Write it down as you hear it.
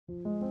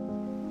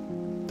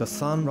The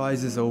sun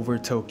rises over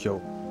Tokyo,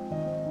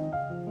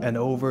 and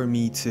over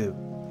me too.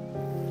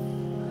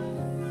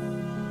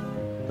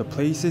 The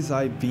places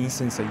I've been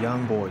since a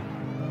young boy,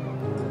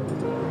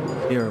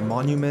 they are a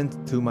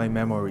monument to my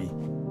memory.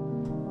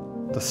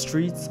 The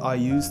streets I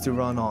used to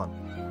run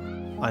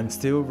on, I'm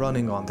still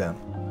running on them.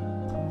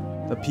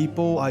 The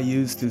people I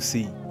used to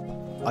see,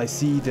 I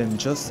see them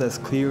just as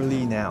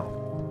clearly now.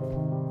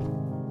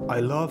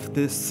 I love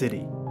this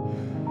city.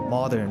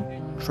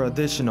 Modern,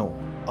 traditional,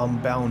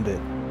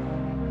 unbounded.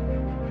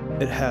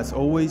 It has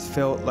always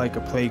felt like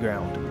a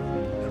playground.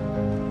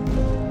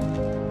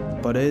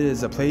 But it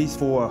is a place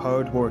for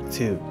hard work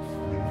too.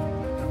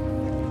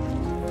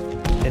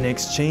 In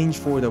exchange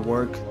for the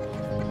work,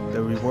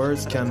 the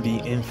rewards can be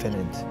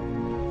infinite.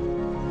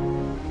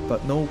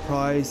 But no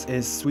prize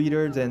is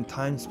sweeter than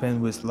time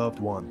spent with loved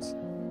ones.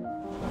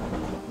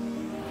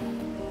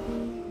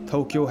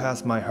 Tokyo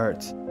has my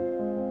heart,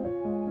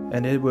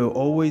 and it will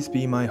always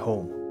be my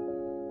home.